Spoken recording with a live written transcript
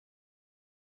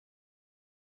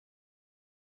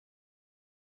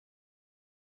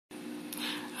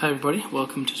Hi everybody,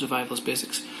 welcome to Survivalist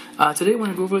Basics. Today I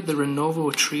want to go over the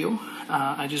Renovo Trio.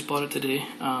 I just bought it today,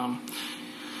 and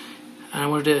I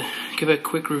wanted to give a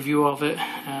quick review of it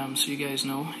so you guys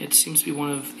know. It seems to be one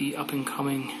of the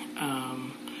up-and-coming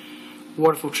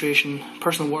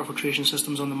personal water filtration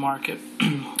systems on the market,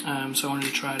 so I wanted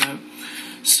to try it out.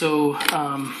 So,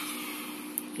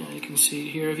 yeah, you can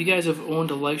see here, if you guys have owned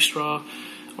a life straw,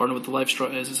 or know what the life straw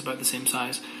is, it's about the same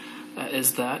size.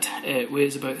 It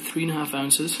weighs about 3.5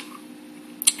 ounces.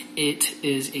 It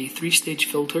is a 3-stage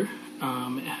filter.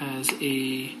 It has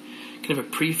a kind of a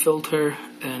pre-filter,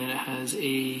 and it has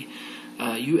a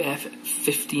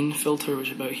UF15 filter,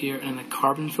 which is about here, and a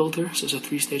carbon filter. So it's a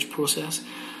 3-stage process,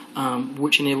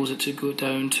 which enables it to go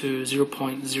down to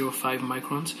 0.05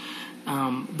 microns.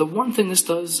 The one thing this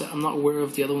does that I'm not aware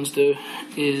of the other ones do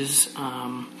is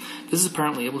this is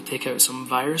apparently able to take out some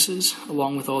viruses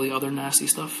along with all the other nasty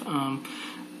stuff. I'm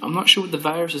not sure what the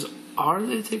viruses are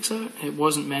that it takes out. It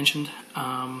wasn't mentioned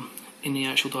in the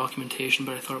actual documentation,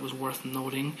 but I thought it was worth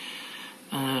noting.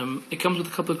 It comes with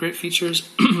a couple of great features.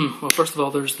 Well, first of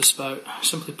all, there's the spout.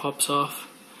 Simply pops off.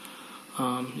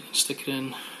 You can stick it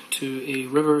in to a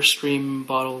river, stream,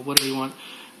 bottle, whatever you want,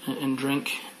 and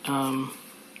drink.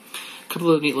 A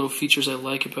couple of neat little features I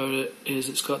like about it is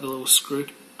it's got the little screw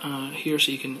here,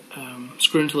 so you can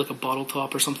screw into like a bottle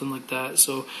top or something like that.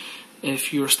 So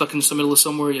if you're stuck in the middle of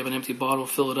somewhere, you have an empty bottle,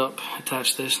 fill it up,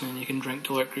 attach this, and then you can drink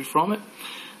directly from it.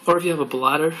 Or if you have a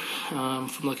bladder from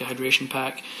like a hydration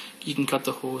pack, you can cut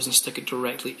the hose and stick it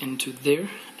directly into there,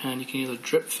 and you can either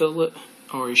drip fill it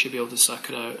or you should be able to suck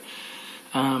it out.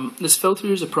 This filter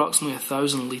is approximately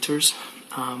 1,000 litres.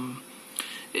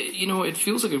 You know, it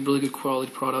feels like a really good quality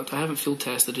product. I haven't field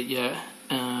tested it yet.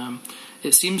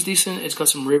 It seems decent. It's got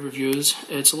some rave reviews.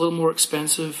 It's a little more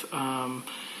expensive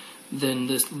than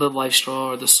the Life Straw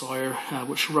or the Sawyer,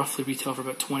 which roughly retail for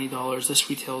about $20. This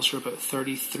retails for about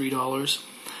 $33.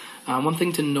 One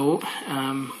thing to note,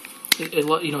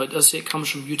 it does say it comes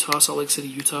from Utah, Salt Lake City,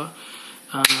 Utah,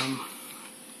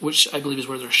 which I believe is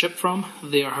where they're shipped from.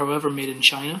 They are, however, made in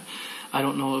China. I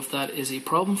don't know if that is a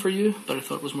problem for you, but I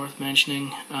thought it was worth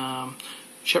mentioning.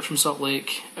 Shipped from Salt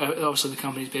Lake. Obviously, the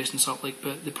company is based in Salt Lake,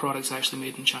 but the product's actually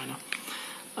made in China.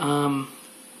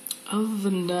 Other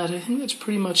than that, I think that's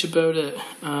pretty much about it.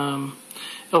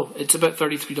 Oh, it's about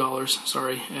 $33.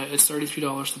 Sorry, it's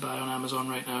 $33 to buy on Amazon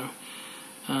right now.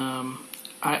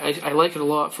 I like it a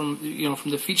lot from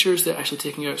the features that actually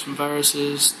taking out some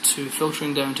viruses to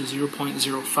filtering down to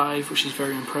 0.05, which is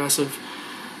very impressive.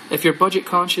 If you're budget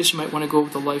conscious, you might want to go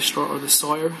with the Life Straw or the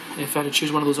Sawyer. If I had to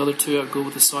choose one of those other two, I'd go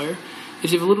with the Sawyer.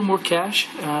 If you have a little more cash,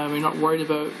 you're not worried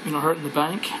about hurting the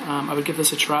bank, I would give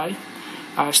this a try.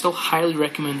 I still highly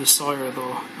recommend the Sawyer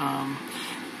though.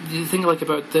 The thing I like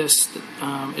about this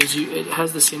is it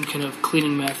has the same kind of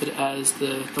cleaning method as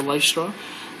the Life Straw.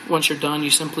 Once you're done,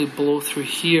 you simply blow through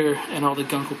here, and all the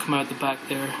gunk will come out the back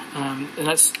there. And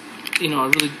that's a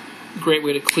really great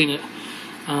way to clean it.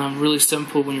 Really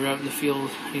simple when you're out in the field.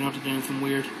 You don't have to do anything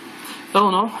weird. All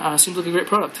in all, seems like a great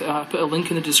product. I put a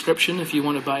link in the description if you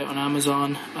want to buy it on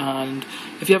Amazon. And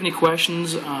if you have any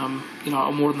questions, I'm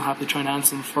more than happy to try and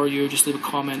answer them for you. Just leave a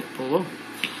comment below.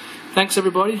 Thanks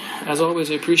everybody. As always,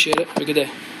 I appreciate it. Have a good day.